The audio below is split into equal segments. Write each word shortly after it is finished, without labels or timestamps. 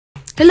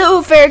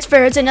Hello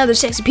ferrets and other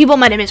sexy people,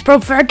 my name is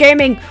ProFerret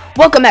Gaming.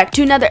 Welcome back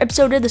to another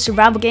episode of the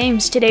Survival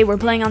Games. Today we're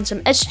playing on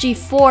some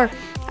SG4.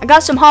 I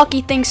got some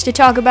hockey things to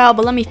talk about,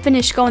 but let me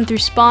finish going through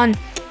spawn.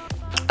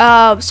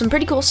 Some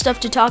pretty cool stuff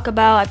to talk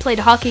about. I played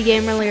a hockey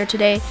game earlier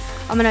today.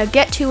 I'm gonna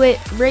get to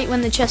it right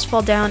when the chests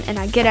fall down and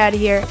I get out of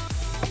here.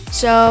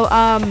 So,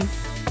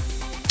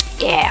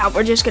 yeah,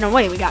 we're just gonna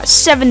wait. We got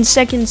 7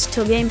 seconds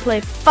till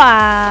gameplay.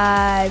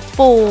 5,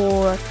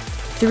 4,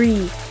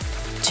 3,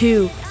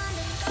 2,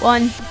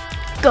 1.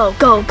 Go,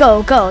 go,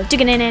 go, go.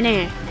 Digging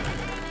in.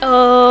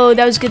 Oh,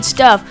 that was good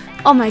stuff.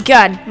 Oh my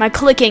god, my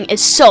clicking is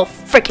so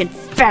freaking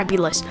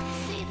fabulous.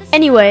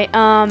 Anyway,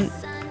 I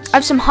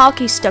have some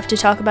hockey stuff to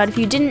talk about. If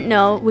you didn't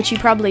know, which you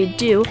probably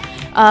do,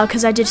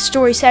 because I did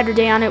Story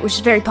Saturday on it, which is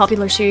a very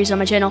popular series on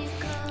my channel.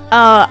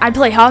 I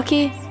play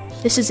hockey.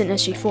 This isn't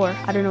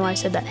SG4. I don't know why I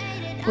said that.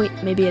 Wait,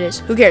 maybe it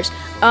is. Who cares?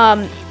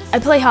 I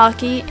play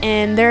hockey,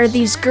 and there are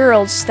these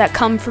girls that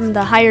come from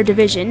the higher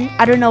division.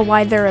 I don't know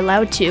why they're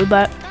allowed to,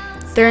 but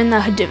they're in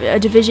a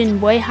division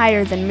way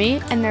higher than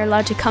me, and they're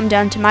allowed to come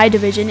down to my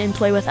division and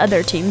play with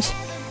other teams.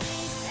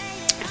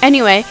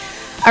 Anyway,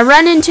 I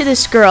run into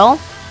this girl.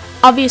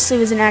 Obviously,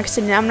 it was an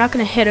accident. I'm not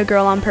going to hit a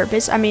girl on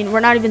purpose. I mean, we're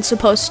not even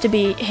supposed to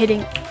be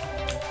hitting...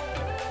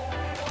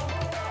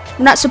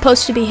 We're not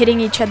supposed to be hitting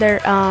each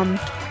other, Oh,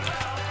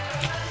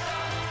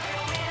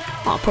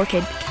 poor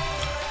kid.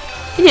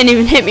 He didn't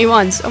even hit me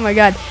once. Oh my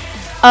god.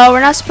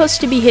 We're not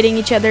supposed to be hitting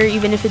each other,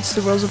 even if it's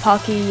the rules of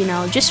hockey, you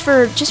know, just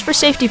for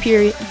safety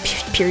periods.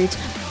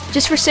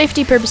 Just for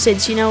safety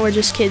purposes, you know, we're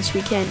just kids,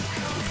 we can't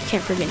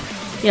forget.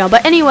 You know,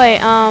 but anyway,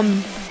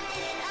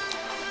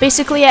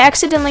 basically I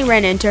accidentally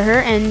ran into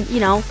her, and, you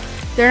know,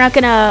 they're not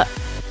gonna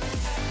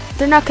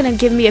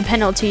give me a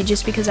penalty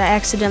just because I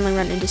accidentally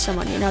run into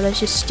someone, you know, that's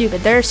just stupid.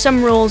 There are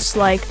some rules,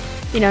 like,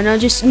 you know,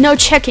 no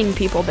checking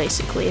people,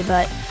 basically,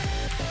 but,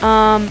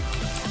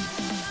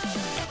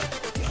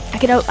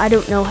 I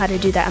don't know how to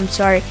do that, I'm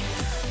sorry.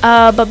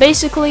 But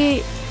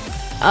basically,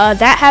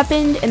 that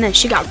happened, and then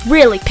she got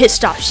really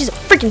pissed off. She's a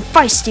freaking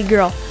feisty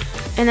girl.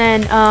 And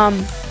then,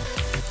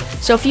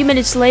 so a few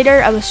minutes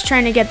later, I was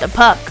trying to get the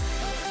puck.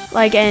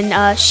 Like,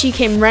 and, she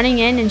came running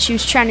in, and she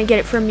was trying to get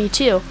it from me,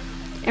 too.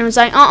 And was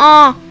like,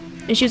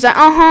 And she was like,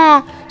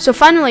 So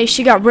finally,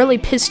 she got really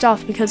pissed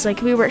off because,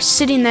 like, we were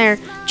sitting there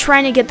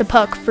trying to get the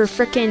puck for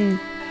freaking,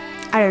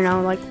 I don't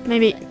know, like,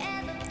 maybe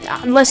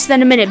less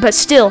than a minute, but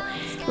still.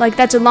 Like,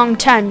 that's a long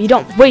time. You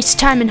don't waste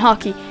time in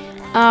hockey.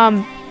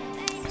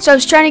 So I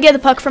was trying to get the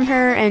puck from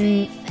her,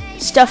 and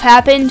stuff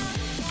happened,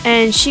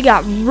 and she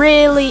got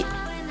really...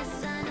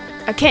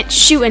 I can't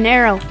shoot an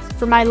arrow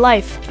for my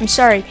life. I'm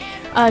sorry.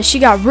 She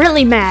got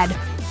really mad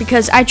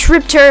because I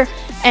tripped her,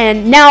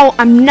 and now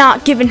I'm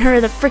not giving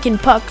her the freaking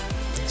puck.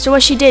 So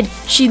what she did,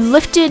 she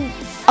lifted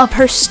up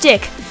her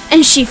stick,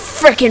 and she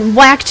freaking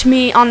whacked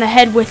me on the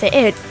head with it.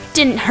 It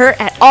didn't hurt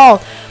at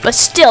all, but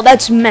still,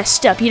 that's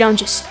messed up. You don't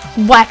just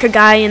whack a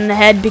guy in the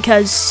head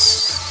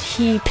because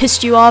he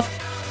pissed you off.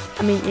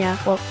 I mean, yeah,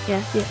 well,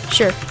 yeah,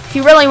 sure. If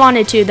you really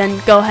wanted to, then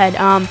go ahead.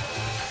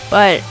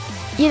 But,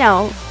 you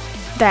know,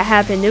 that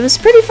happened. It was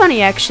pretty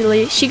funny,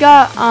 actually. She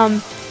got,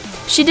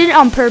 she did it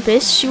on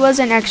purpose. She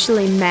wasn't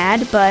actually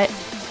mad, but,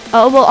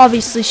 well,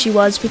 obviously she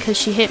was because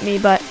she hit me,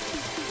 but,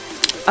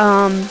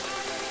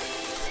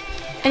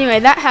 anyway,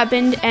 that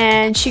happened,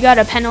 and she got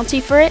a penalty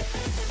for it.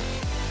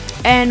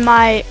 And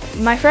my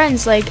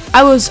friends, like,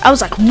 I was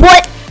like,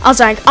 what? I was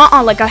like,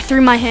 like, I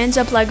threw my hands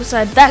up, like I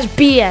said, that's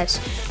BS.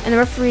 And the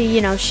referee,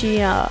 you know, she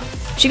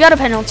got a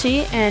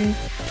penalty, and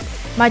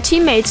my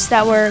teammates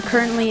that were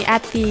currently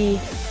at the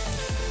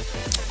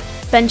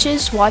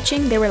benches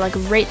watching, they were, like,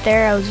 right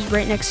there. I was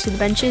right next to the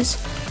benches.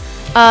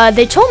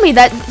 They told me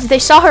that they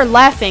saw her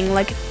laughing,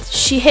 like,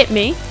 she hit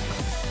me,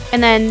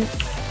 and then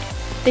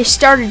they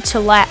started to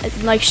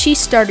laugh, like, she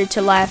started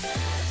to laugh.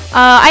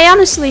 I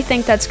honestly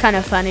think that's kind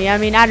of funny. I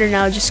mean, I don't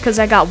know, just because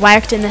I got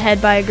whacked in the head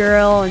by a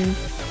girl, and,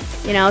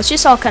 you know, it's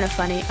just all kind of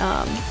funny.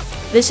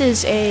 This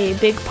is a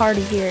big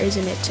party here,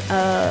 isn't it?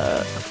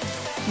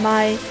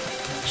 My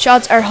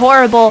shots are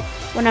horrible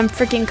when I'm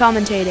freaking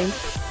commentating.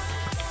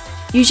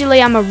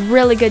 Usually I'm a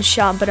really good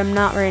shot, but I'm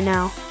not right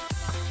now.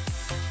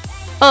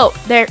 Oh,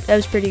 there, that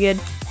was pretty good.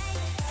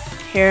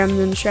 Here, I'm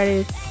gonna try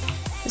to...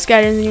 This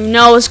guy doesn't even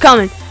know what's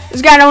coming.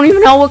 This guy don't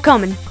even know what's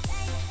coming.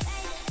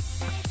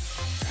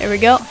 There we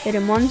go. Hit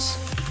him once.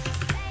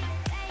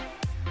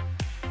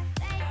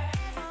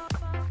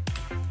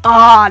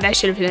 That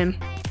should have hit him.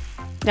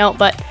 No,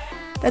 but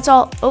that's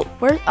all. Oh,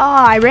 where?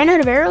 I ran out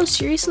of arrows.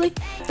 Seriously?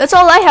 That's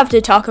all I have to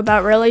talk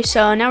about, really.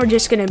 So now we're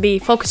just gonna be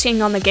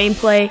focusing on the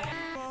gameplay,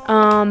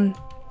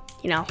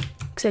 you know,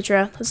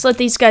 etc. Let's let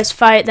these guys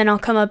fight. Then I'll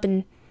come up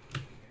and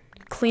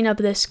clean up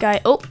this guy.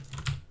 Oh,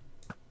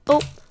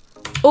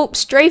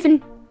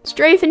 strafing.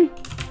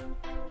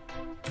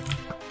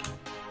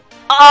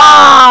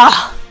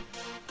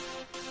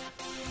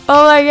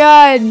 Oh my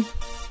god.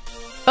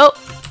 Whoa.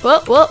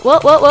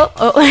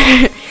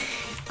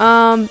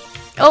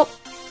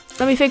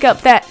 Let me pick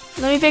up that.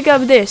 Let me pick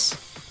up this.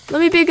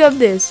 Come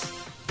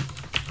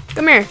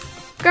here.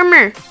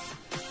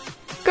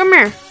 Come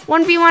here.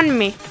 1v1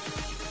 me.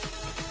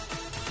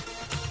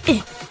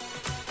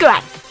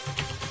 God.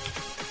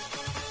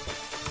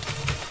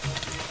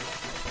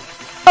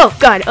 Oh,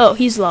 God. Oh,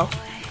 he's low.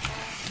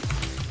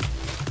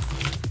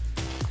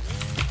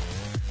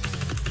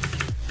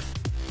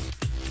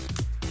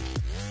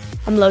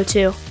 I'm low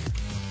too.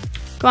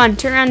 Come on,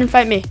 turn around and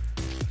fight me.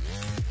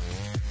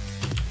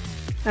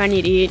 I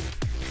need to eat.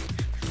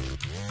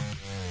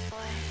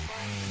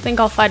 I think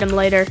I'll fight him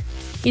later.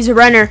 He's a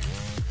runner.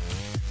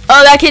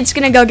 Oh, that kid's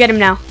gonna go get him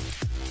now.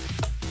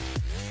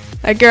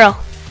 That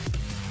girl.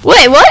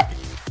 Wait, what?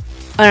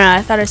 Oh no,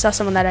 I thought I saw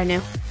someone that I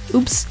knew.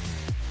 Oops.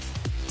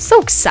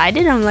 So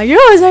excited. I'm like,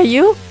 oh, is that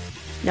you?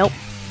 Nope.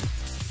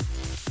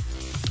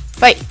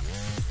 Fight.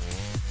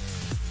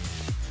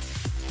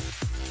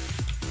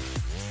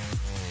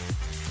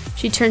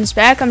 She turns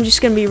back. I'm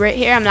just gonna be right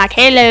here. I'm like,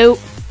 hello.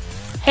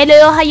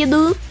 Hello, how you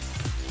do?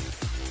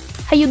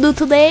 How you do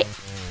today?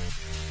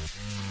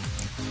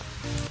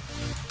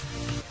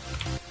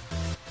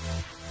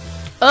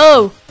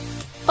 Oh.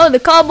 Oh, the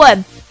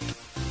cobweb.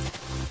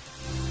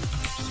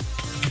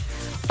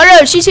 Oh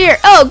no, she's here.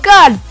 Oh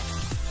God.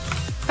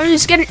 I'm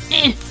just gonna.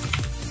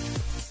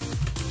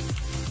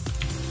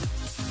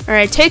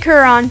 Alright, take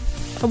her on.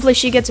 Hopefully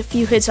she gets a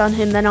few hits on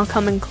him, then I'll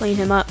come and clean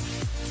him up.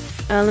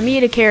 Let me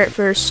eat a carrot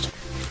first.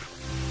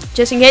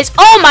 Just in case.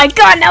 Oh my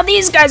God, now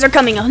these guys are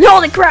coming.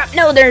 Holy crap,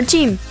 no, they're a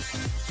team.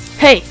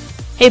 Hey.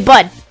 Hey,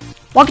 bud.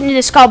 Walk into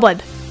this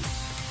cobweb.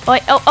 Oh,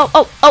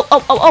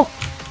 oh.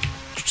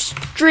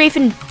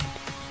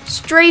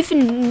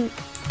 Strafing.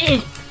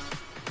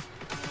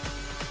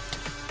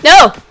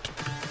 No!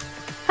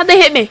 How'd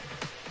they hit me?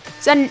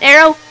 Is that an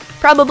arrow?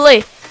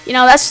 Probably. You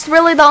know, that's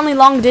really the only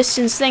long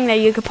distance thing that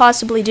you could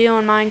possibly do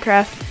in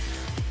Minecraft.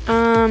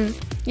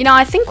 You know,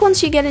 I think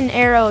once you get an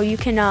arrow, you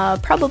can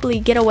probably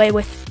get away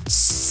with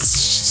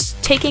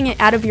taking it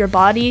out of your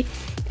body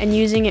and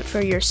using it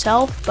for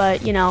yourself,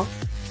 but you know,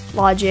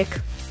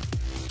 logic.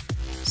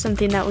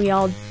 Something that we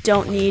all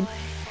don't need.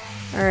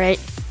 Alright.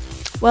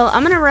 Well,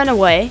 I'm gonna run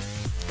away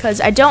because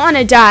I don't want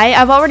to die.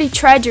 I've already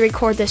tried to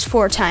record this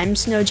 4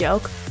 times, no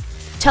joke.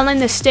 Telling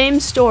the same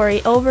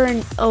story over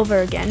and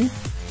over again.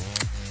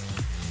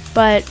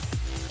 But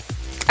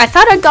I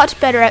thought I got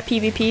better at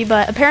PvP,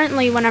 but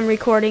apparently when I'm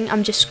recording,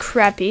 I'm just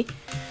crappy.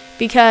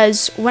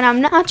 Because when I'm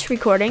not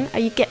recording,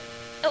 I get...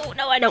 Oh,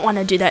 no, I don't want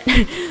to do that.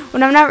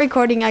 When I'm not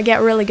recording, I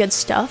get really good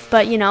stuff.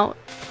 But, you know,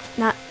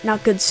 not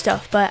good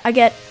stuff, but I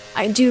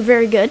do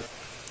very good.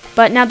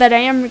 But now that I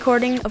am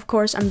recording, of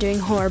course, I'm doing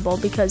horrible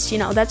because, you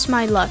know, that's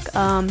my luck.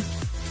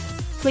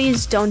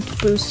 Please don't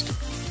boost.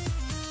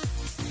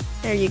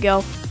 There you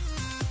go.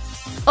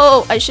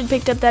 Oh, I should have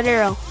picked up that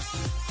arrow.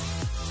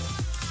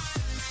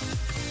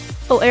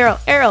 Oh,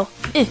 arrow.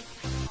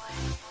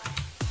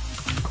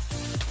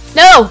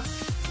 No!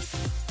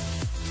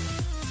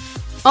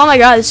 Oh my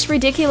God, this is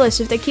ridiculous.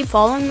 If they keep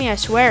following me, I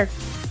swear.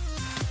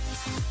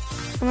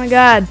 Oh my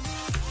God.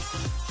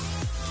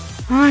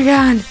 Oh my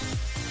God.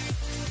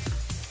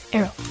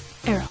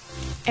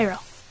 Arrow.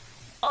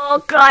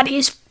 Oh God,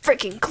 he's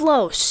freaking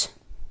close.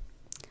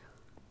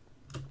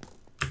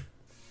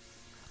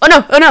 Oh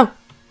no.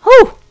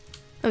 Whew.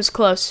 That was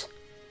close.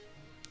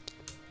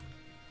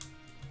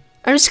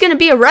 I'm just gonna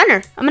be a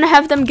runner. I'm gonna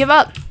have them give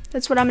up.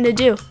 That's what I'm gonna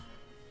do.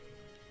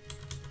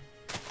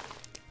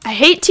 I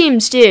hate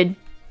teams, dude.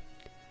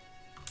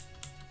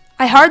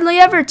 I hardly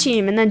ever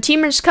team, and then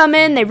teamers come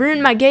in, they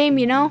ruin my game,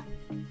 you know?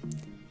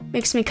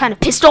 Makes me kind of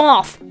pissed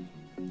off.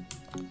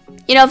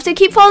 You know, if they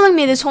keep following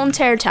me this whole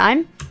entire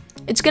time,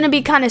 it's gonna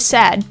be kind of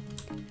sad.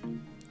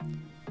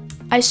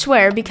 I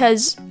swear,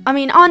 because, I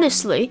mean,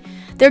 honestly,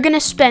 they're gonna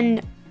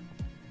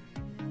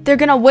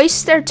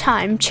waste their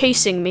time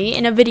chasing me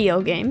in a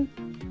video game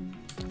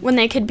when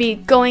they could be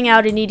going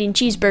out and eating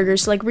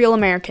cheeseburgers like real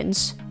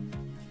Americans.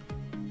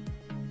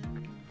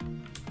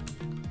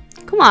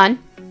 Come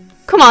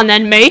on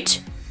then,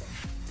 mate.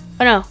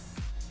 Oh no.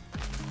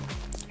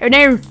 Oh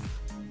no.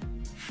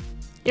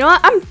 You know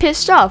what? I'm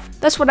pissed off.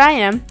 That's what I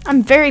am.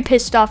 I'm very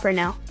pissed off right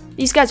now.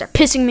 These guys are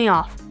pissing me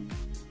off.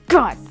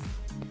 God.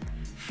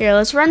 Here,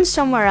 let's run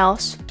somewhere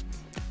else.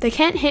 They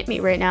can't hit me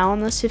right now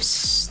unless if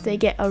they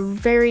get a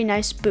very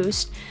nice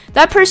boost.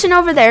 That person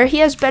over there, he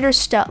has better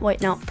stuff. Wait,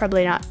 no,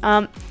 probably not.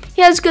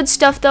 He has good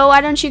stuff though.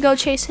 Why don't you go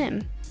chase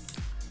him?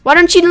 Why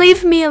don't you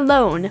leave me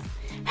alone?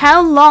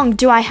 How long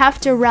do I have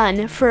to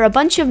run for a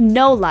bunch of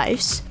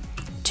no-lives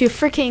to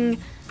freaking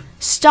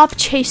stop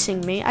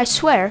chasing me? I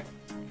swear.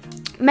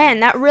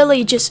 Man, that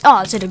really just... Oh,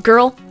 is it a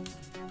girl?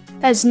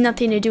 That has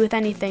nothing to do with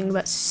anything,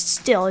 but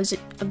still, is it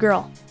a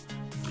girl?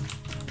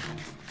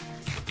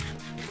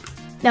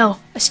 No,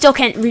 I still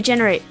can't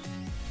regenerate.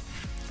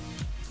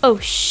 Oh,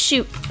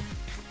 shoot.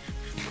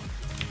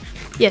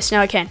 Yes, now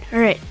I can.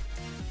 Alright.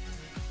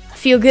 I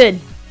feel good.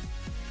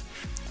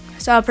 I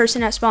saw a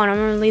person at spawn. I'm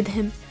gonna lead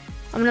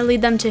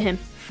them to him.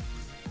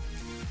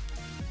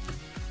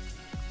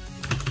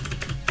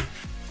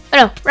 Oh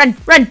no, run!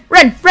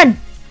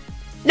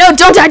 No,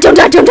 don't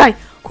die!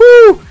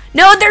 Whoo!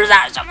 No, there's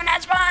someone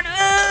at spawn!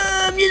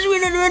 I'm just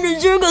running around in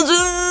circles!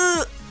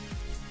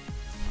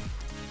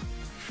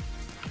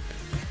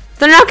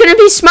 They're not gonna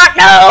be smart.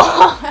 No!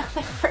 Oh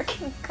my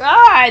freaking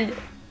god!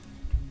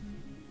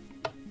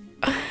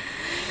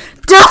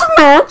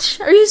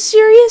 Deathmatch? Are you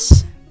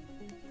serious?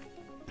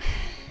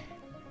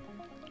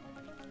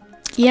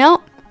 You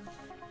know,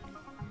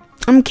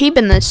 I'm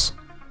keeping this.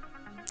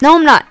 No,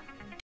 I'm not.